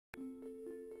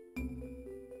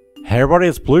Hey everybody,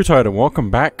 it's BlueToad and welcome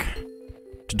back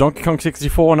to Donkey Kong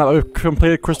 64 now that we've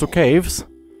completed Crystal Caves.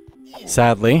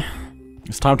 Sadly,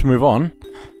 it's time to move on.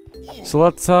 So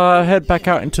let's head back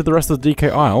out into the rest of the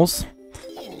DK Isles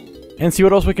and see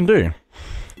what else we can do.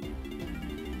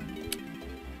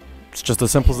 It's just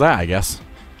as simple as that, I guess.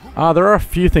 There are a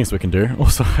few things we can do.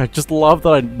 Also, I just love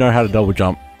that I know how to double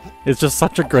jump. It's just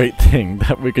such a great thing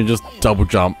that we can just double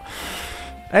jump.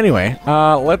 Anyway,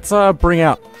 let's bring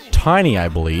out Tiny, I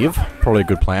believe. Probably a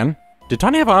good plan. Did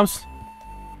Tiny have arms?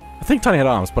 I think Tiny had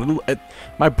arms, but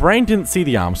my brain didn't see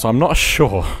the arms, so I'm not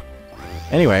sure.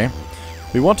 Anyway,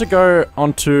 we want to go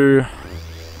onto...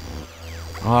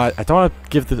 I don't want to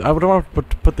give the... I don't want to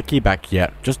put the key back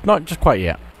yet. Not just quite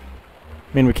yet.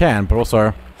 I mean, we can, but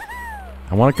also...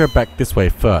 I want to go back this way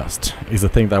first, is the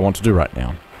thing that I want to do right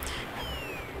now.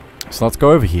 So let's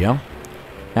go over here.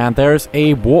 And there's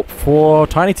a warp for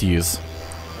Tiny to use,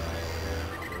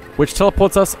 which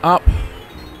teleports us up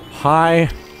high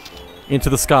into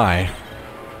the sky,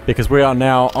 because we are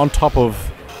now on top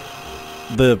of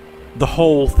the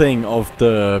whole thing of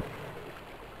the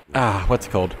what's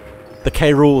it called? The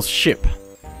K. Rool's ship.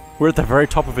 We're at the very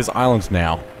top of his island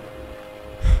now.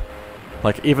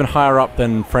 Like even higher up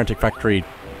than Frantic Factory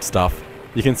stuff.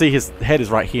 You can see his head is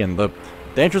right here, and the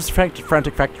entrance to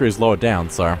Frantic Factory is lower down,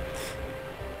 so...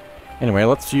 Anyway,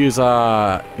 let's use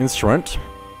our instrument.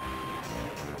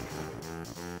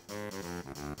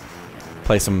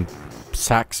 Play some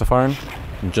saxophone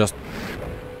and just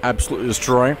absolutely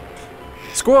destroy.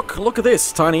 Squawk, look at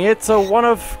this, Tiny. It's one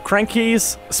of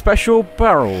Cranky's special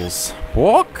barrels.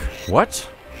 Walk? What?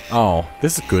 Oh,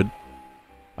 this is good.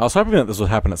 I was hoping that this would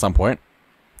happen at some point.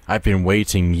 I've been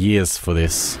waiting years for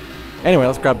this. Anyway,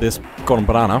 let's grab this golden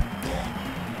banana.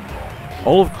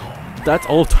 That's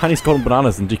all of Tiny's golden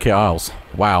bananas in DK Isles.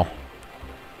 Wow.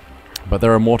 But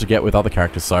there are more to get with other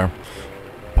characters, so...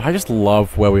 But I just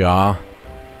love where we are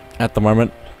at the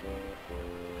moment.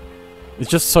 It's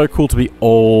just so cool to be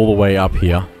all the way up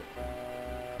here.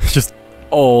 Just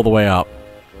all the way up.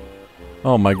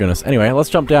 Oh my goodness. Anyway,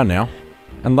 let's jump down now.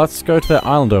 And let's go to that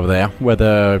island over there, where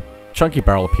the chunky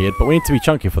barrel appeared. But we need to be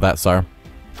chunky for that, so...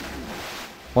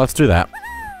 Let's do that.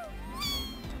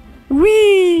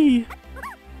 Whee!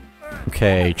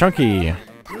 Okay, Chunky.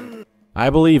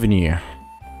 I believe in you.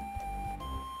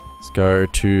 Let's go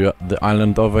to the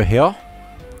island over here.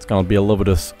 It's gonna be a little bit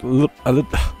of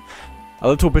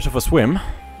a swim.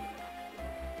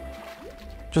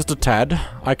 Just a tad.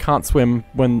 I can't swim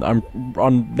when I'm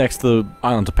on next to the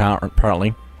island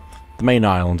apparently. The main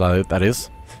island, that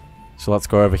is. So let's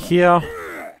go over here.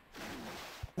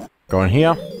 Go in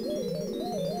here.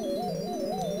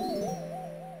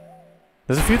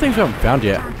 There's a few things we haven't found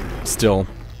yet. Still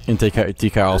in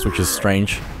DK Isles, which is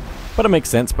strange, but it makes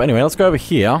sense. But anyway, let's go over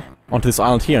here onto this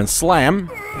island here and slam.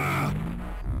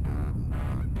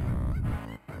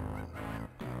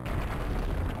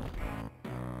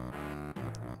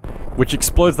 Which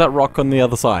explodes that rock on the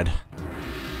other side.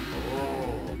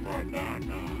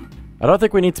 I don't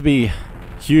think we need to be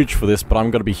huge for this, but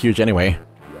I'm gonna be huge anyway.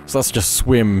 So let's just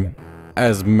swim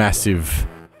as massive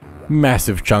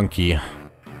Chunky.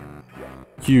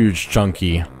 Huge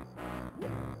Chunky.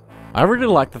 I really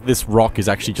like that this rock is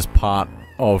actually just part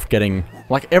of getting...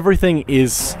 Like, everything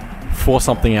is for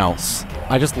something else.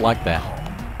 I just like that.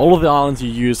 All of the islands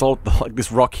you use, like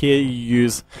this rock here you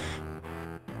use...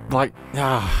 Like,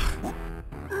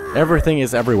 everything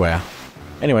is everywhere.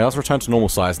 Anyway, let's return to normal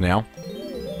size now.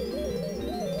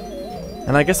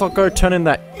 And I guess I'll go turn in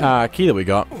that key that we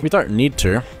got. We don't need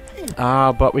to,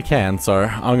 but we can, so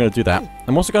I'm going to do that.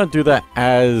 I'm also going to do that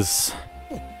as...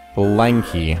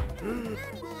 Lanky.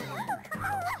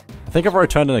 I think I've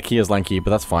already turned in a key as Lanky,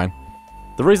 but that's fine.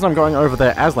 The reason I'm going over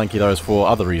there as Lanky, though, is for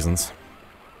other reasons.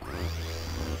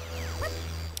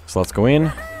 So let's go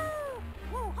in.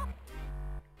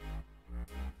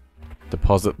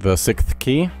 Deposit the 6th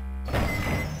key.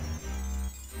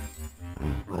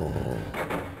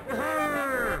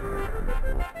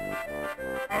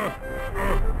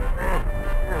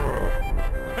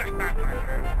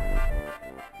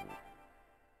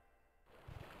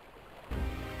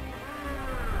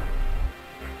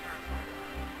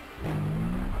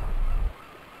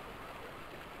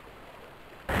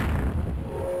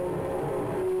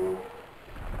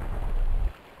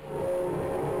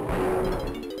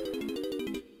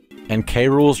 And K.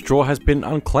 Rool's jaw has been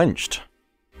unclenched.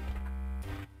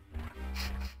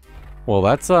 Well,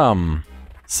 that's,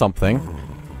 something.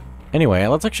 Anyway,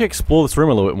 let's actually explore this room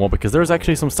a little bit more, because there is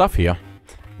actually some stuff here.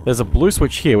 There's a blue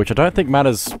switch here, which I don't think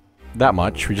matters that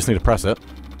much. We just need to press it.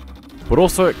 But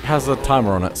also, it has a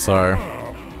timer on it, so...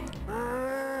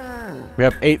 We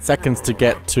have 8 seconds to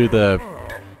get to the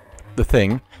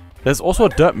thing. There's also a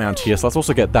dirt mound here, so let's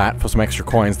also get that for some extra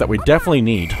coins that we definitely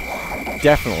need.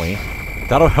 Definitely.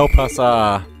 That'll help us,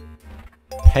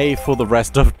 pay for the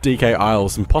rest of DK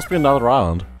Isles and possibly another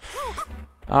island.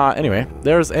 Anyway,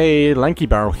 there's a lanky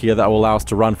barrel here that will allow us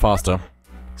to run faster.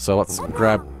 So let's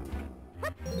grab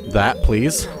that,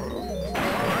 please.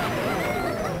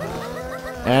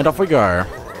 And off we go.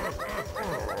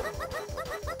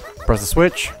 Press the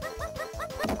switch.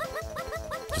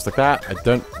 Just like that.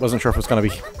 Wasn't sure if it was going to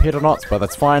be hit or not, but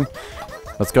that's fine.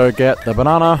 Let's go get the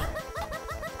banana.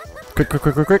 Quick, quick,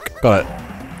 quick, quick, quick. Got it.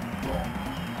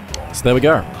 So there we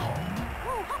go.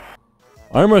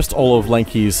 Almost all of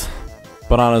Lanky's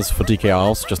bananas for DK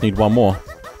Isles. Just need one more.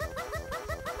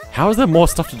 How is there more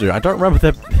stuff to do? I don't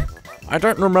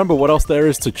remember what else there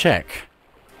is to check.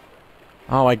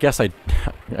 Oh, I guess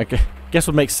guess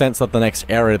would make sense that the next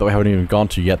area that we haven't even gone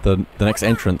to yet, the next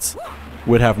entrance,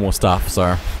 would have more stuff,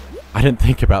 so I didn't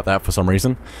think about that for some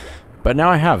reason. But now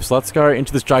I have, so let's go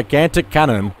into this gigantic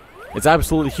cannon. It's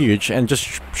absolutely huge, and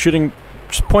just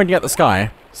pointing at the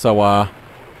sky. So,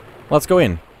 let's go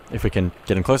in. If we can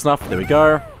get in close enough, there we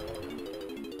go.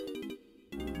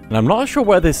 And I'm not sure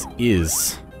where this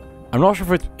is. I'm not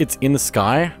sure if it's in the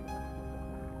sky.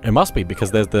 It must be,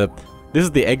 because there's this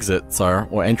is the exit, so,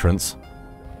 or entrance.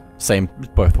 Same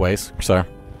both ways, so.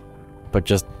 But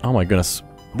just, oh my goodness.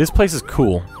 This place is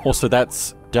cool. Also,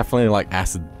 that's definitely like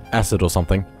acid or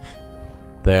something.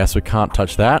 There, so we can't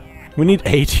touch that. We need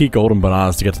 80 golden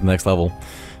bananas to get to the next level.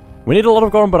 We need a lot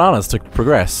of golden bananas to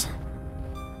progress.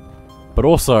 But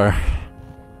also,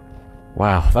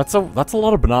 wow, that's a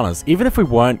lot of bananas. Even if we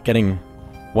weren't getting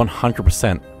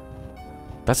 100%,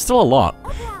 that's still a lot.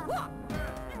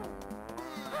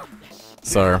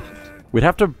 So, we'd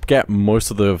have to get most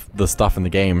of the stuff in the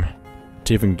game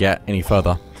to even get any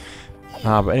further.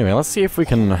 But anyway, let's see if we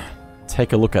can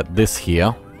take a look at this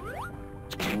here.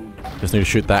 Just need to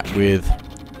shoot that with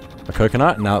a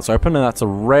coconut. Now it's open, and that's a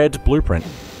red blueprint.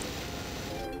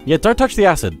 Yeah, don't touch the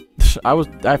acid.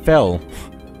 I fell.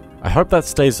 I hope that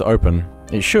stays open.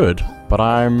 It should, but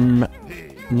I'm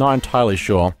not entirely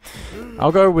sure.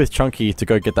 I'll go with Chunky to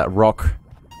go get that rock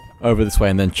over this way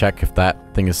and then check if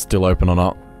that thing is still open or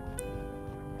not.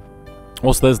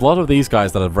 Also, there's a lot of these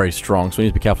guys that are very strong, so we need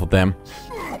to be careful with them.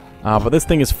 But this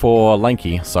thing is for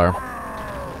Lanky, so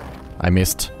I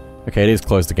missed. Okay, it is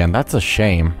closed again. That's a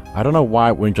shame. I don't know why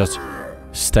it wouldn't just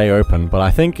stay open, but I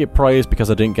think it probably is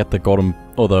because I didn't get the golden,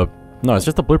 or the, no, it's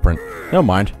just the blueprint. Never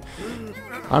mind.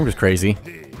 I'm just crazy.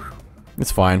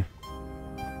 It's fine.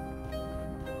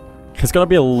 It's gonna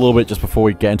be a little bit just before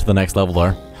we get into the next level,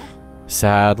 though.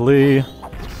 Sadly.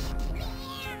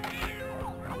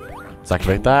 Let's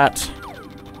activate that.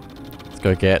 Let's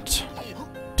go get...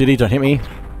 Diddy, don't hit me.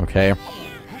 Okay.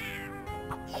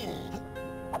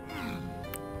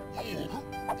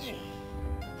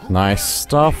 Nice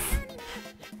stuff.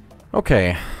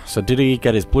 Okay, so did he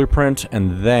get his blueprint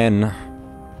and then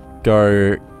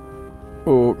go...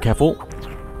 Oh, careful.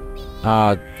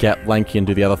 Get Lanky and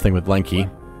do the other thing with Lanky.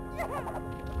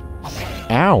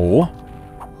 Ow!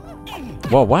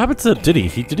 Well, what happened to Diddy?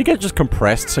 Did he get just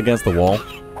compressed against the wall?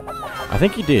 I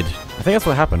think he did. I think that's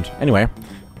what happened. Anyway,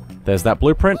 there's that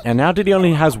blueprint, and now Diddy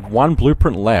only has one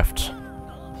blueprint left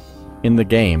in the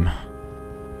game.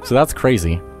 So that's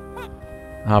crazy.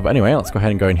 But anyway, let's go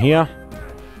ahead and go in here.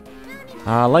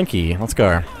 Lanky, let's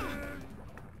go.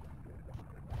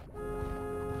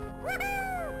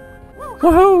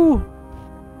 Woohoo!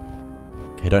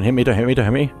 Okay, don't hit me, don't hit me, don't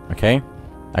hit me. Okay.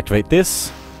 Activate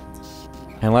this.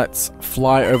 And let's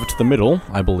fly over to the middle,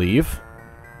 I believe.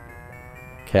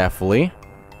 Carefully.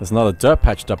 There's another dirt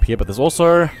patched up here, but there's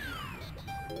also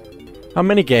a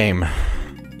minigame.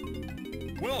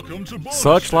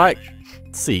 Searchlight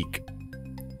Seek.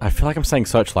 I feel like I'm saying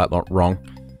Searchlight not wrong.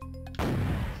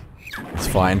 It's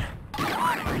fine.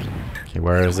 Okay,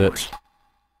 where is it?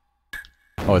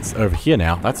 Oh, it's over here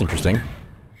now. That's interesting.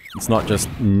 It's not just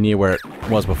near where it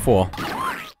was before.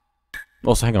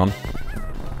 Also, hang on.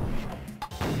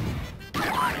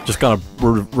 Just gonna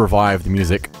revive the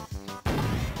music.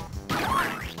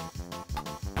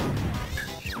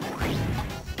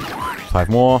 Five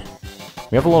more.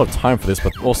 We have a lot of time for this,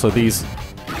 but also these...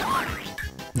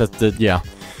 yeah.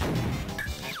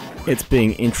 It's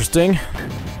being interesting.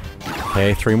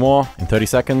 Okay, 3 more in 30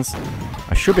 seconds.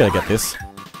 I should be able to get this.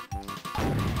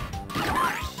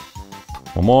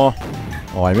 1 more.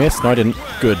 Oh, I missed. No, I didn't.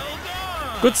 Good.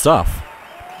 Good stuff.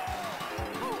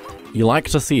 You like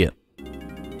to see it.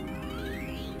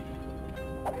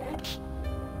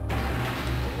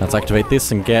 Let's activate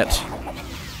this and get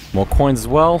more coins as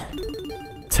well.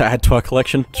 to add to our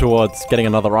collection towards getting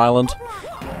another island.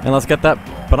 And let's get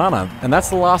that banana. And that's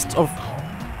the last of...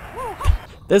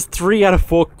 There's 3 out of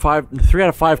 5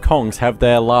 Kongs have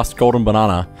their last golden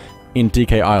banana in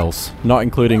DK Isles. Not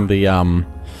including the,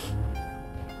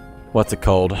 what's it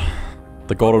called?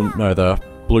 The golden... No, the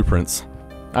blueprints.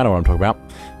 I know what I'm talking about.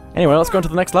 Anyway, let's go into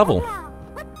the next level.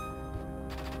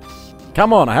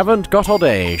 Come on, I haven't got all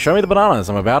day. Show me the bananas.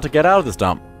 I'm about to get out of this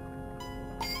dump.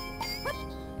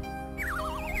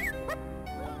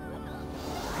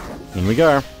 In we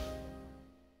go.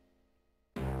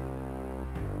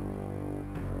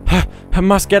 I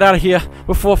must get out of here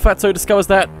before Fatso discovers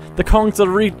that the Kongs are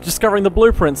rediscovering the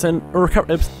blueprints and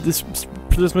this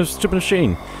stupid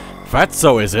machine.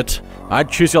 Fatso, is it? I'd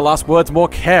choose your last words more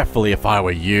carefully if I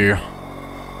were you.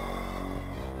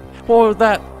 What was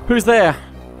that? Who's there?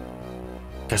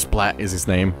 Splat is his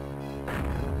name.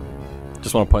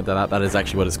 Just want to point that out. That is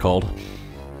actually what it's called.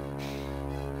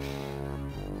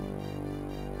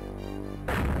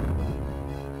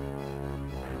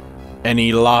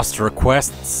 Any last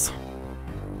requests?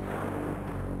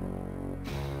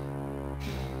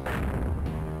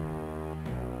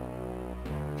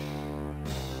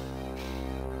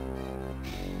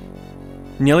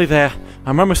 Nearly there.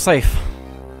 I'm almost safe.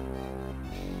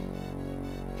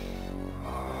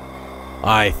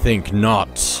 I think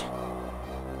not.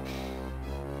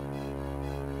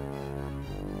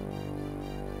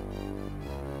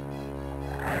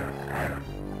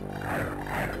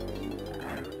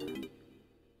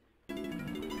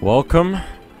 Welcome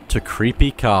to Creepy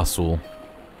Castle.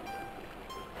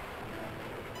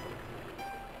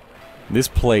 This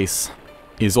place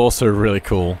is also really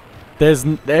cool.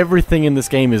 Everything in this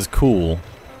game is cool,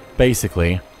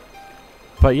 basically.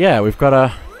 But yeah, we've got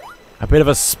a bit of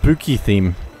a spooky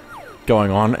theme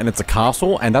going on, and it's a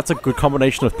castle, and that's a good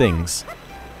combination of things.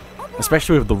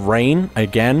 Especially with the rain,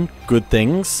 again, good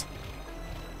things.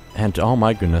 And oh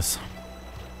my goodness.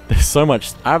 There's so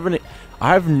much.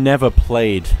 I've never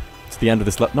played to the end of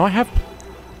this level. No, I have.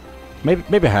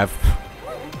 Maybe I have.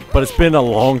 But it's been a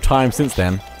long time since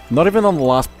then. Not even on the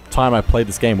last time I played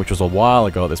this game, which was a while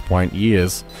ago at this point,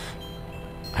 years,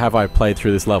 have I played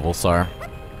through this level, so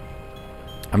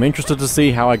I'm interested to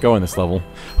see how I go in this level.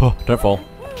 Oh, don't fall.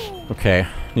 Okay,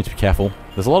 need to be careful.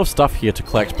 There's a lot of stuff here to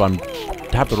collect, but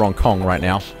I have the wrong Kong right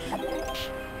now.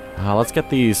 Let's get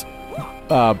these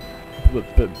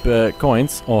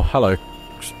coins. Oh, hello.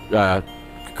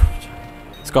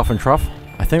 Scoff and Truff.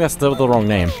 I think that's still the wrong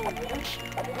name.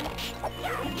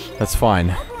 That's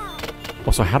fine.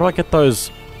 Also, how do I get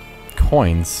those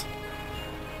coins?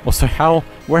 Also,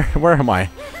 where am I?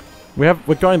 We're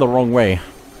going the wrong way.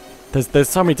 There's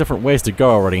so many different ways to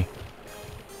go already.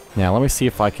 Now, let me see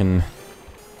if I can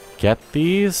get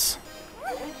these.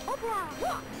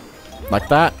 Like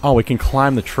that? Oh, we can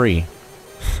climb the tree.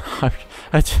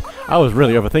 I was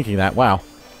really overthinking that, wow.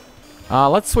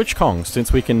 Let's switch Kongs,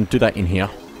 since we can do that in here.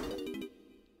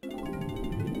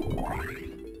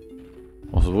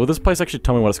 Also, will this place actually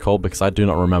tell me what it's called? Because I do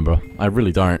not remember. I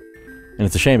really don't. And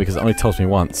it's a shame because it only tells me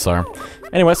once, so...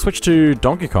 Anyway, let's switch to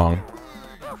Donkey Kong.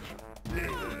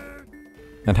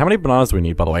 And how many bananas do we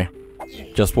need, by the way?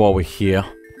 Just while we're here.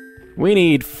 We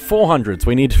need 400s.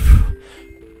 We need...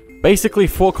 basically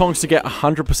 4 Kongs to get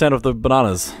 100% of the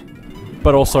bananas.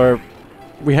 But also,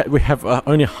 we have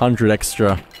only 100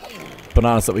 extra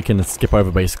bananas that we can skip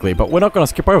over, basically. But we're not going to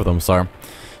skip over them, so...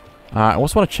 I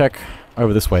also want to check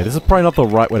over this way. This is probably not the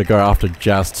right way to go after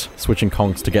just switching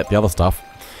Kongs to get the other stuff.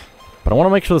 But I want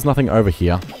to make sure there's nothing over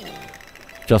here.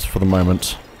 Just for the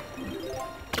moment.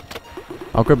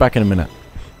 I'll go back in a minute.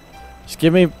 Just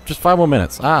give me just 5 more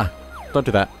minutes. Don't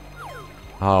do that.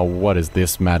 Oh, what is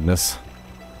this madness?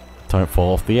 Don't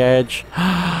fall off the edge.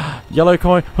 Yellow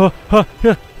coin.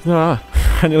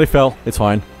 I nearly fell. It's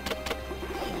fine.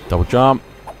 Double jump.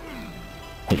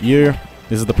 Hit you.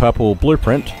 This is the purple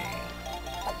blueprint.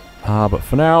 But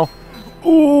for now...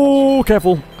 Ooh,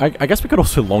 careful. I guess we could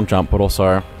also long jump, but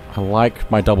also I like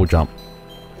my double jump.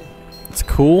 It's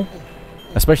cool.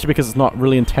 Especially because it's not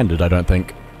really intended, I don't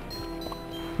think.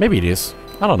 Maybe it is.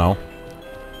 I don't know.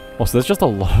 Also, there's just a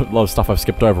lot of stuff I've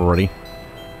skipped over already.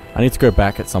 I need to go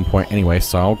back at some point anyway,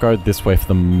 so I'll go this way for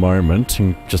the moment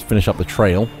and just finish up the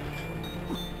trail.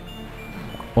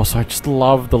 Also, I just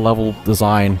love the level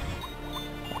design.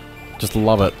 Just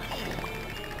love it.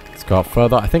 Let's go up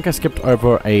further. I think I skipped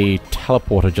over a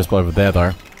teleporter just over there,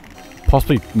 though.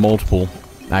 Possibly multiple,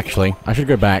 actually. I should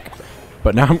go back.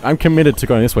 But now I'm committed to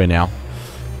going this way now.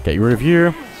 Get rid of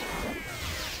you.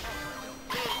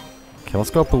 Okay, let's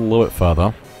go up a little bit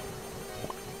further.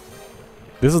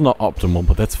 This is not optimal,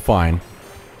 but that's fine.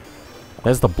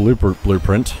 There's the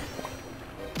blueprint.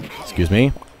 Excuse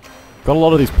me. Got a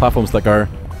lot of these platforms that go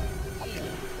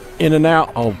in and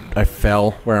out. Oh, I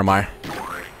fell. Where am I?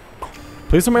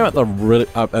 Please tell me at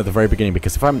the very beginning,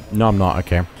 because if I'm... No, I'm not.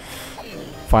 Okay.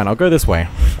 Fine, I'll go this way.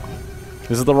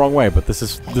 This is the wrong way, but this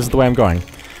is the way I'm going.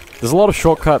 There's a lot of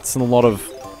shortcuts and a lot of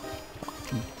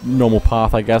normal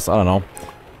path, I guess. I don't know.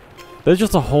 There's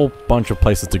just a whole bunch of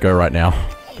places to go right now.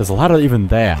 There's a ladder even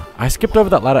there. I skipped over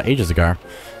that ladder ages ago.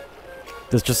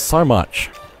 There's just so much.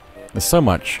 There's so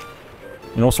much.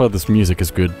 And also this music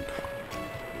is good.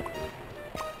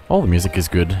 All the music is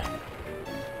good.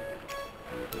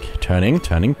 Okay, turning.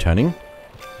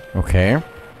 Okay. I'm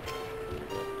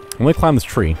gonna climb this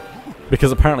tree.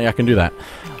 Because apparently I can do that.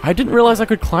 I didn't realize I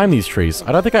could climb these trees.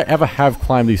 I don't think I ever have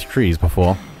climbed these trees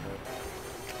before.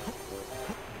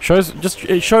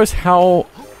 It shows how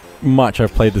much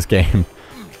I've played this game.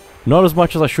 Not as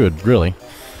much as I should, really.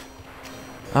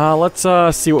 Let's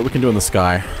see what we can do in the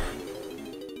sky.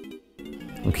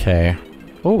 Okay.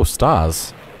 Oh,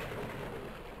 stars.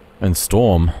 And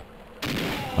storm.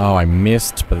 Oh, I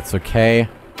missed, but it's okay.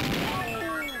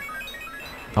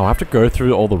 Oh, I have to go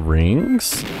through all the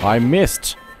rings? I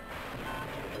missed.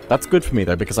 That's good for me,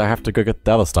 though, because I have to go get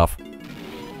the other stuff.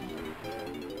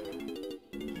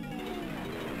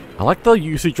 I like the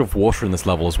usage of water in this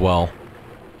level as well.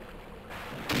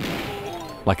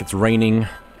 Like it's raining.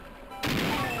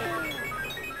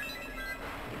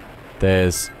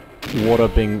 There's water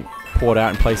being poured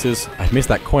out in places. I missed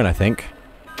that coin, I think.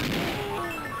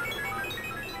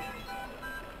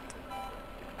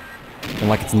 And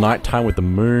like it's nighttime with the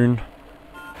moon.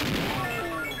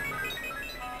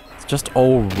 It's just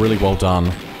all really well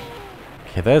done.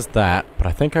 Okay, there's that. But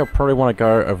I think I probably want to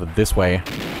go over this way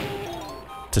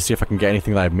to see if I can get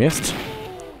anything that I missed.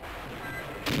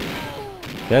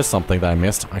 There's something that I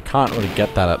missed. I can't really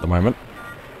get that at the moment.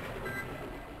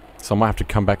 So I might have to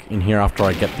come back in here after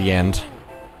I get the end.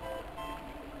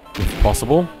 If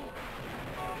possible.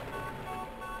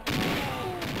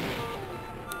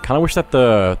 Kinda wish that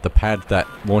the pad that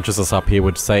launches us up here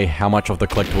would say how much of the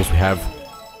collectibles we have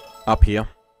up here.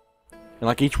 And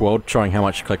like each world showing how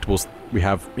much collectibles we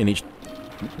have in each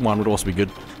one would also be good.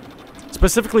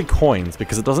 Specifically coins,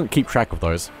 because it doesn't keep track of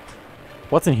those.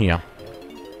 What's in here?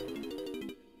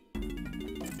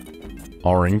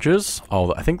 Oranges?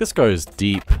 Oh, I think this goes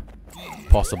deep.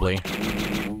 Possibly.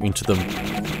 Into the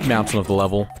mountain of the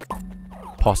level.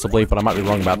 Possibly, but I might be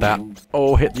wrong about that.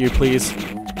 Oh, hit you, please.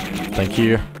 Thank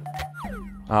you.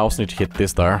 I also need to hit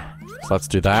this, though. So let's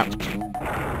do that.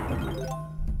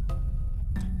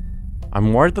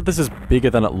 I'm worried that this is bigger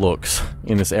than it looks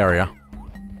in this area.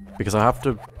 Because I have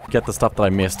to get the stuff that I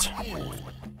missed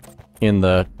in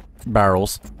the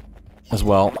barrels as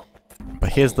well. But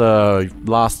here's the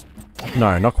last...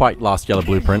 No, not quite last yellow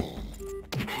blueprint.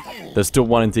 There's still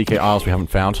one in DK Isles we haven't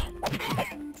found.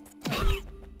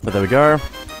 But there we go.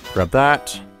 Grab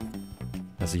that.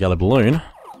 There's a yellow balloon.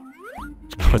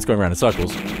 Oh, it's going around in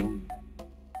circles.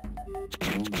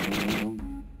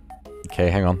 Okay,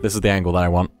 hang on. This is the angle that I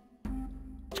want.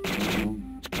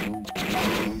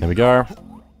 There we go.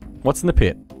 What's in the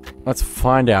pit? Let's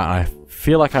find out. I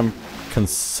feel like I'm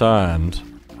concerned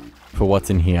for what's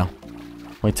in here.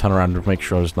 Let me turn around and make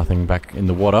sure there's nothing back in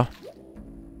the water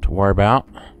to worry about.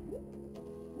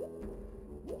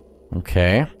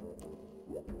 Okay.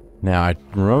 Now, I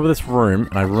remember this room,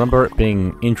 and I remember it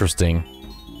being interesting.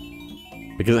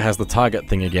 Because it has the target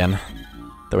thing again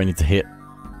that we need to hit.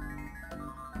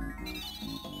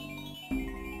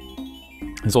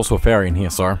 There's also a fairy in here,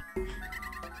 so...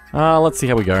 let's see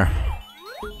how we go.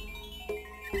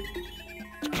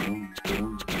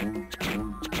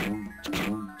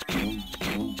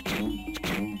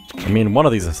 I mean, one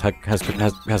of these has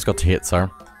got to hit, so...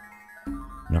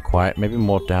 Not quite. Maybe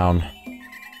more down.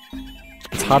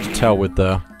 It's hard to tell with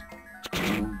the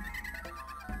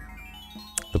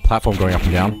platform going up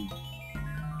and down.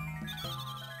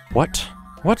 What?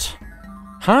 What?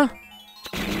 Huh?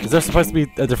 Is there supposed to be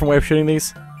a different way of shooting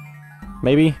these?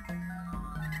 Maybe?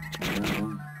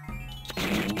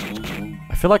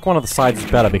 I feel like one of the sides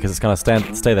is better because it's gonna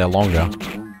stay there longer.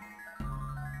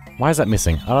 Why is that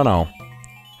missing? I don't know.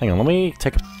 Hang on, let me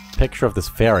take a picture of this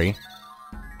fairy.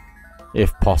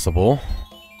 If possible.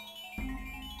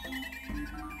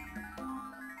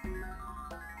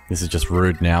 This is just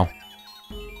rude now.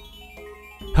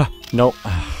 Huh, nope.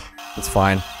 It's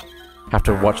fine. Have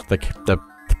to watch the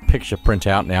picture print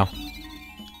out now.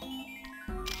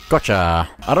 Gotcha!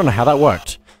 I don't know how that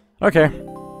worked. Okay.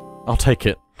 I'll take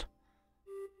it.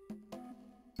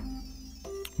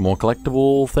 More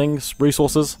collectible things,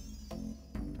 resources.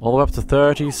 All the way up to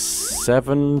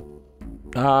 37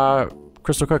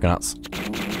 crystal coconuts.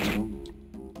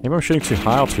 Maybe I'm shooting too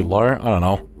high or too low? I don't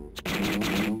know.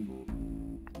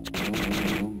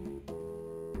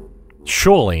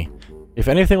 Surely, if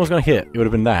anything was going to hit, it would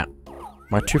have been that.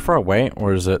 Am I too far away,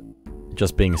 or is it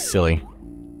just being silly?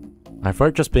 I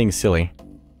vote just being silly,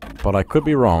 but I could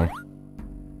be wrong.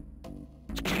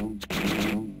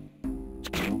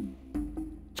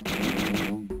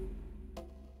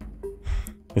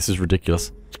 This is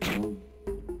ridiculous.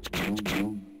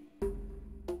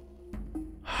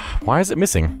 Why is it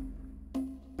missing?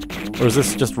 Or is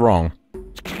this just wrong?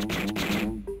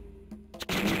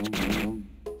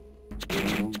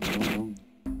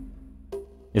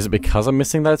 Is it because I'm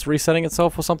missing that it's resetting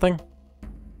itself or something?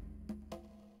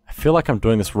 I feel like I'm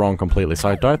doing this wrong completely, so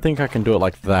I don't think I can do it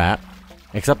like that.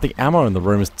 Except the ammo in the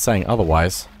room is saying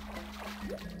otherwise.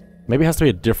 Maybe it has to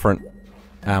be a different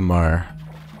ammo.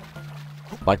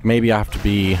 Like, maybe I have to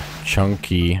be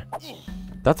chunky.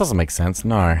 That doesn't make sense.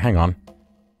 No, hang on.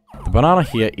 The banana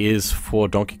here is for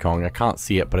Donkey Kong. I can't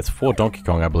see it, but it's for Donkey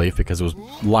Kong, I believe, because it was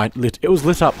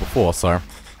lit up before, so...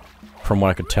 From what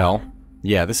I could tell.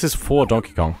 Yeah, this is for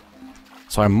Donkey Kong.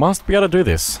 So I must be able to do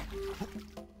this.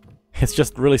 It's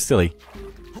just really silly.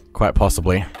 Quite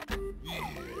possibly.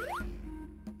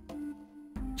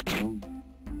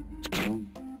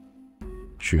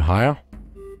 Shoot higher.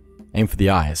 Aim for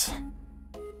the eyes.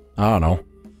 I don't know.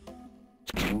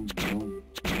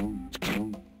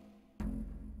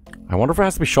 I wonder if it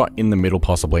has to be shot in the middle,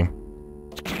 possibly.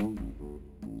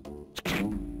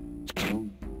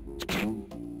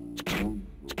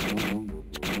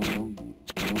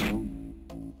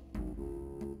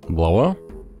 Lower.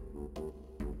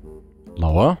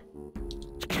 Lower.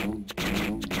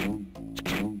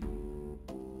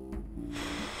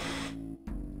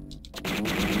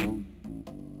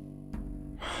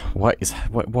 What is...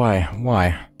 What, why?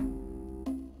 Why?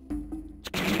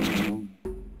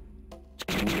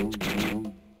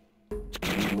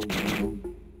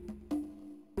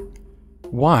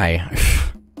 Why?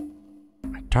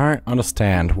 I don't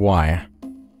understand why.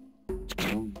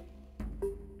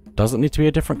 Does it need to be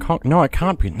a different Kong? No, it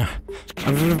can't be. No.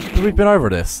 We've been over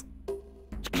this.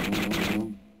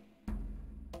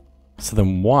 So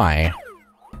then why?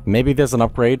 Maybe there's an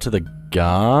upgrade to the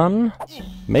gun?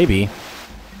 Maybe.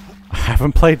 I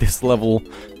haven't played this level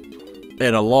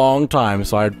in a long time,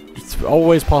 so it's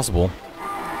always possible.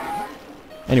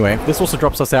 Anyway, this also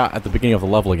drops us out at the beginning of the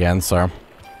level again, so...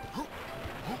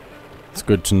 It's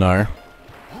good to know.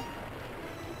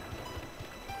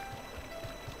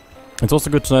 It's also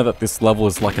good to know that this level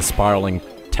is like a spiraling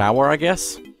tower, I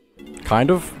guess?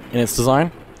 Kind of, in its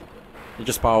design. It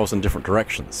just spirals in different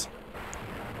directions.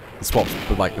 It swaps,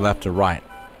 with like left to right.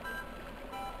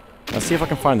 Let's see if I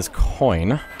can find this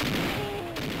coin.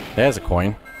 There's a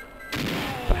coin.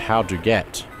 But how to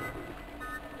get?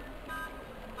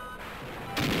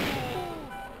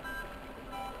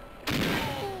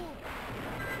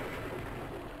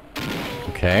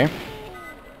 Okay.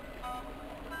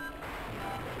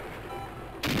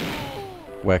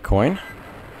 Where coin?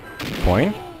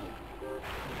 Coin?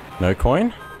 No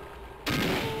coin?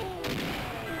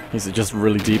 Is it just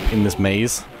really deep in this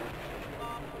maze?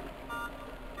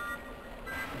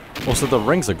 Also, the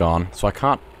rings are gone, so I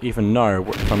can't even know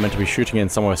if I'm meant to be shooting in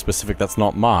somewhere specific that's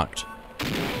not marked.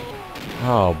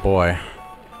 Oh boy.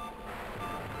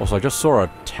 Also, I just saw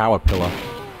a tower pillar.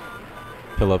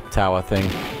 Pillar tower thing.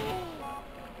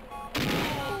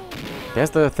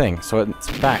 There's the thing, so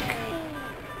it's back.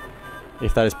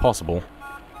 If that is possible.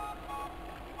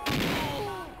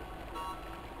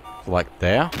 Like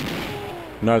there?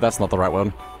 No, that's not the right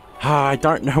one. Ah, I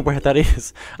don't know where that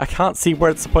is. I can't see where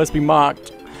it's supposed to be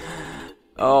marked.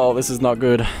 Oh, this is not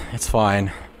good. It's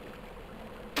fine.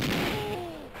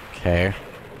 Okay.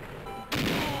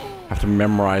 I have to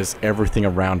memorize everything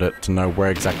around it to know where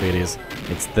exactly it is.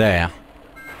 It's there.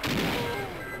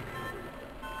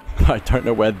 I don't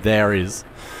know where there is.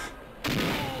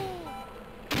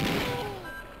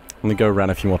 Let me go around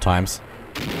a few more times.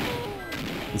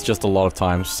 It's just a lot of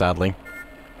times, sadly.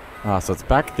 Ah, so it's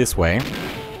back this way.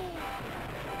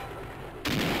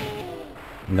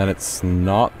 And then it's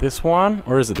not this one?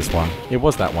 Or is it this one? It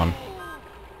was that one.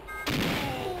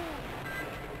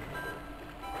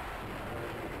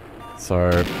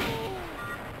 So...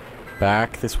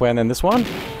 back this way and then this one?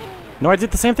 No, I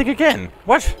did the same thing again!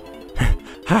 What?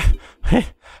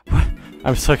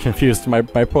 I'm so confused. My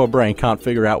poor brain can't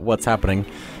figure out what's happening.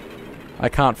 I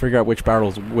can't figure out which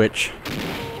barrel's which.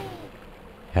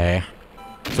 Okay.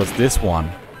 So it's this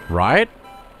one, right?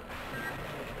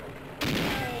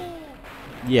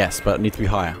 Yes, but it needs to be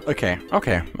higher. Okay,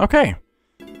 okay, okay.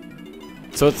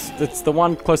 So it's the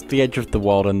one close to the edge of the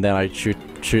world, and then I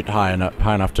shoot high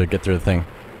enough to get through the thing.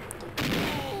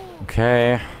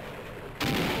 Okay.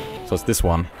 So it's this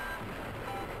one.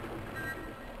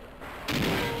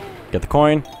 Get the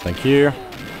coin. Thank you.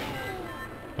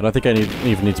 I don't think I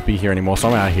even need to be here anymore, so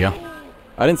I'm out of here.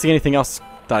 I didn't see anything else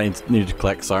that I needed to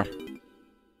collect, so...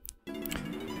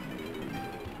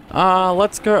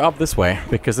 let's go up this way,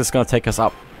 because this is going to take us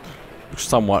up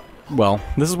somewhat. Well,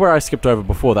 this is where I skipped over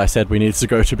before that I said we needed to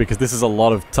go to, because this is a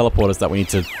lot of teleporters that we need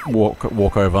to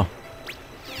walk over.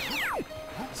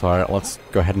 So let's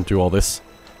go ahead and do all this.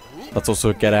 Let's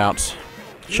also get out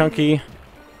Chunky.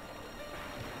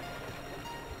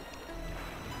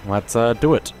 Let's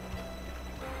do it.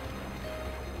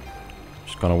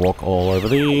 Just gonna walk all over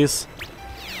these.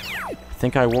 I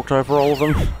think I walked over all of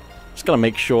them. Just gonna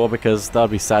make sure, because that would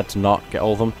be sad to not get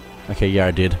all of them. Okay, yeah,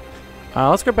 I did.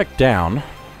 Let's go back down.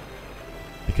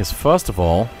 Because first of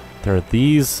all, there are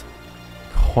these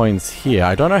coins here.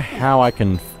 I don't know how I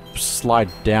can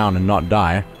slide down and not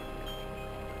die.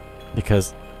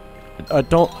 Because I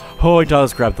don't... Oh, it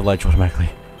does grab the ledge automatically.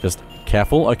 Just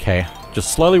careful. Okay.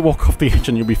 Just slowly walk off the edge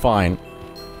and you'll be fine.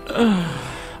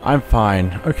 I'm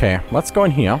fine. Okay, let's go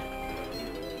in here.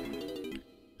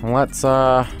 Let's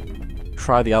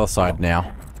try the other side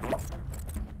now.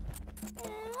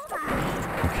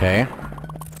 Okay.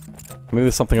 Maybe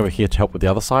there's something over here to help with the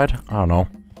other side? I don't know.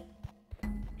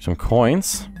 Some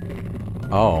coins.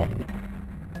 Oh.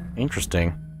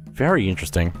 Interesting. Very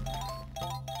interesting.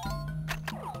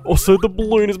 Also, the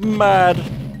balloon is mad!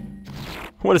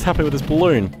 What is happening with this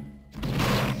balloon?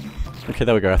 Okay,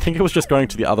 there we go. I think it was just going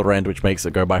to the other end, which makes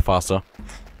it go by faster.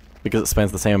 Because it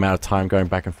spends the same amount of time going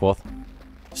back and forth.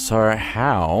 So,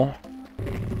 how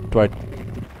do I...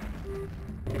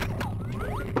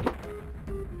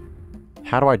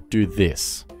 How do I do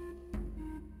this?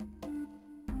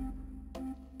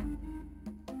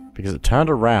 Because it turned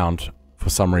around for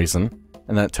some reason,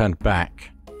 and then it turned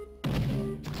back.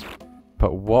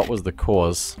 But what was the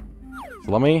cause?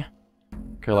 So let me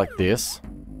go like this.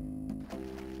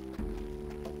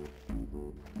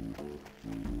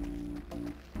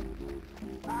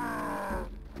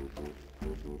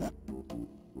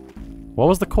 What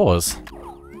was the cause?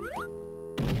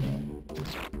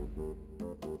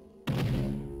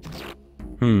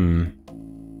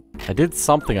 I did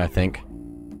something, I think.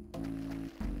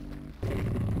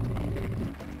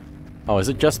 Oh, is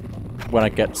it just when I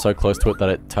get so close to it that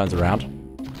it turns around?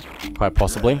 Quite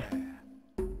possibly.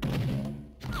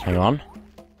 Hang on.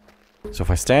 So if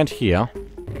I stand here,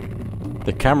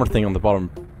 the camera thing on the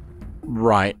bottom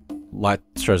right light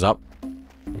shows up.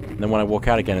 And then when I walk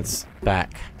out again, it's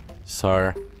back.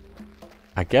 So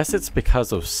I guess it's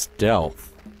because of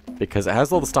stealth. Because it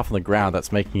has all the stuff on the ground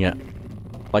that's making it,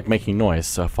 like, making noise.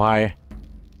 So if I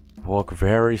walk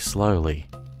very slowly,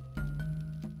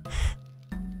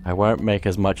 I won't make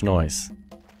as much noise.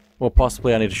 Well,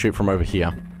 possibly I need to shoot from over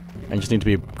here. I just need to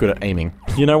be good at aiming.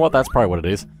 You know what? That's probably what it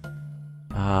is.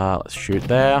 Let's shoot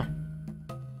there.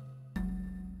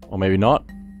 Or maybe not.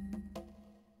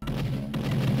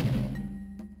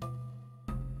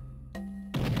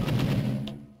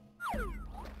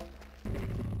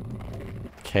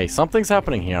 Okay, something's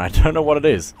happening here. I don't know what it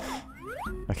is.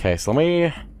 Okay, so let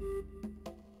me...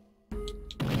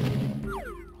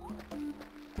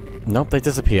 Nope, they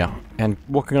disappear. And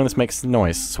walking on this makes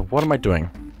noise. So what am I doing?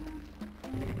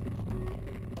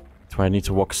 Do I need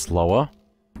to walk slower?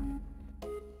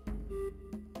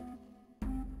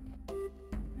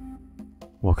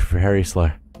 Walk very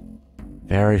slow.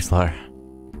 Very slow.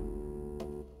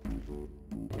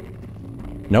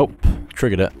 Nope.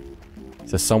 Triggered it.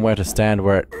 Is there somewhere to stand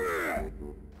where it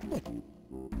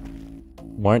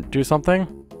won't do something?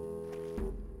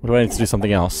 Or do I need to do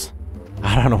something else?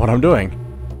 I don't know what I'm doing.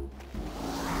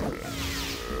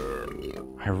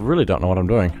 I really don't know what I'm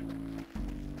doing.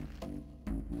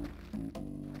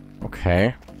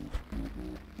 Okay.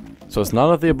 So it's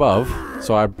none of the above.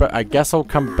 So I guess I'll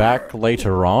come back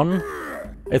later on.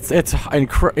 It's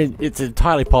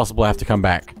entirely possible I have to come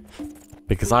back.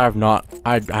 Because I have no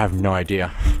idea. I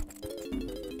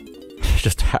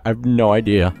have no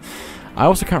idea. I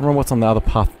also can't remember what's on the other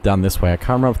path down this way. I can't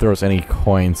remember if there was any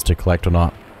coins to collect or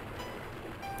not.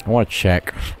 I want to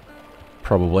check.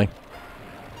 Probably.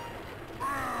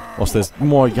 Also, there's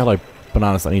more yellow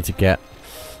bananas I need to get.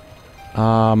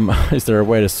 Is there a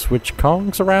way to switch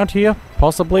Kongs around here?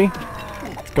 Possibly?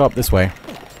 Let's go up this way.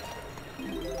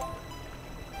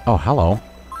 Oh, hello.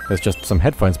 There's just some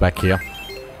headphones back here.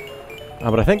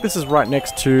 But I think this is right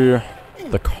next to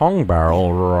the Kong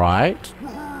barrel, right?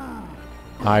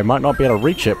 I might not be able to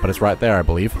reach it, but it's right there, I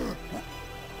believe.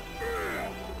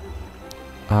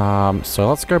 So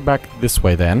let's go back this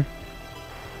way then.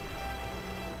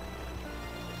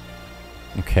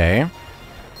 Okay.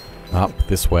 Up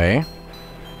this way.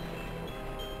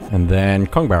 And then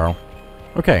Kong Barrel.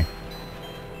 Okay.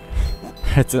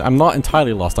 I'm not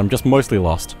entirely lost, I'm just mostly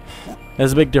lost.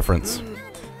 There's a big difference.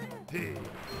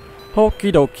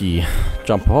 Okie dokie.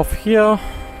 Jump off here.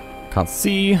 Can't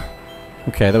see.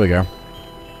 Okay, there we go.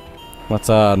 Let's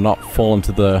not fall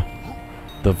into the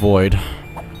void.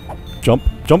 Jump,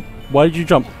 jump. Why did you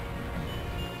jump?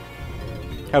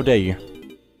 How dare you?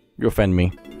 You offend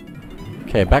me.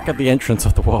 Okay, back at the entrance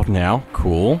of the world now.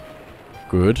 Cool.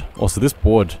 Good. Also, this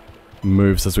board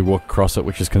moves as we walk across it,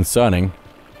 which is concerning.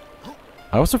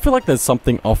 I also feel like there's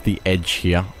something off the edge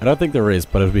here. I don't think there is,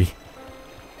 but it'd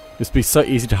be so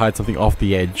easy to hide something off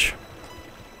the edge.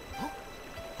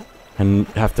 And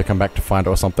have to come back to find it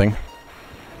or something.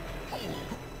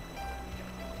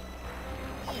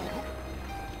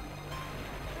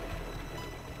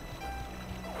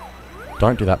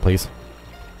 Don't do that, please.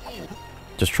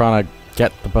 Just trying to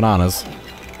get the bananas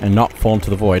and not fall into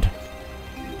the void.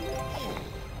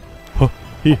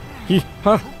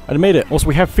 I made it. Also,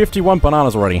 we have 51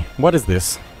 bananas already. What is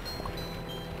this?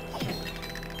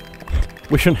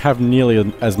 We shouldn't have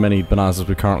nearly as many bananas as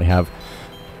we currently have.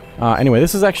 Anyway,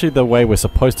 this is actually the way we're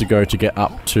supposed to go to get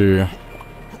up to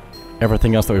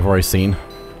everything else that we've already seen.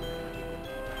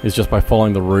 Is just by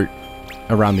following the route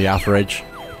around the outer edge.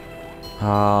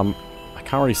 I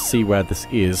can't really see where this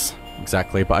is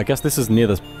exactly, but I guess this is near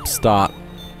the start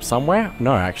somewhere?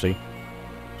 No, actually.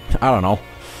 I don't know.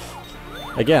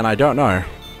 Again, I don't know.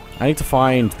 I need to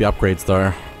find the upgrades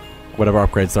though. Whatever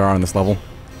upgrades there are in this level.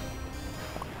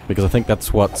 Because I think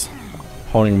that's what's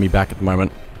holding me back at the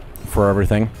moment for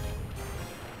everything.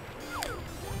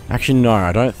 Actually, no,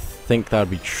 I don't think that would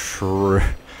be true.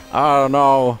 I don't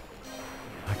know.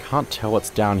 I can't tell what's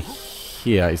down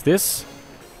here. Is this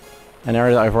an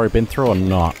area that I've already been through or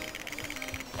not?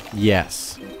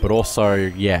 Yes, but also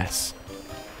yes.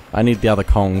 I need the other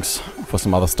Kongs for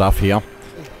some other stuff here,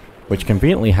 which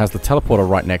conveniently has the teleporter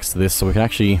right next to this, so we can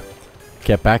actually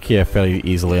get back here fairly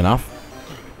easily enough.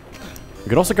 We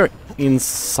could also go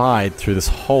inside through this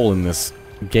hole in this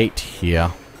gate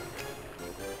here.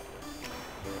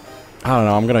 I don't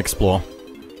know, I'm gonna explore.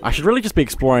 I should really just be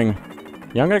exploring.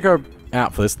 Yeah, I'm gonna go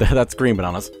out for this. That's green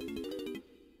bananas.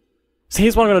 So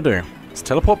here's what I'm gonna do. Let's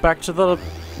teleport back to the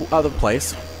other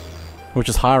place, which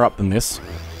is higher up than this.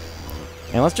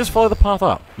 And let's just follow the path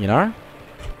up, you know?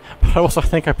 But I also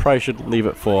think I probably should leave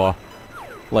it for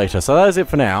later. So that is it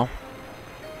for now.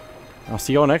 I'll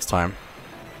see you all next time.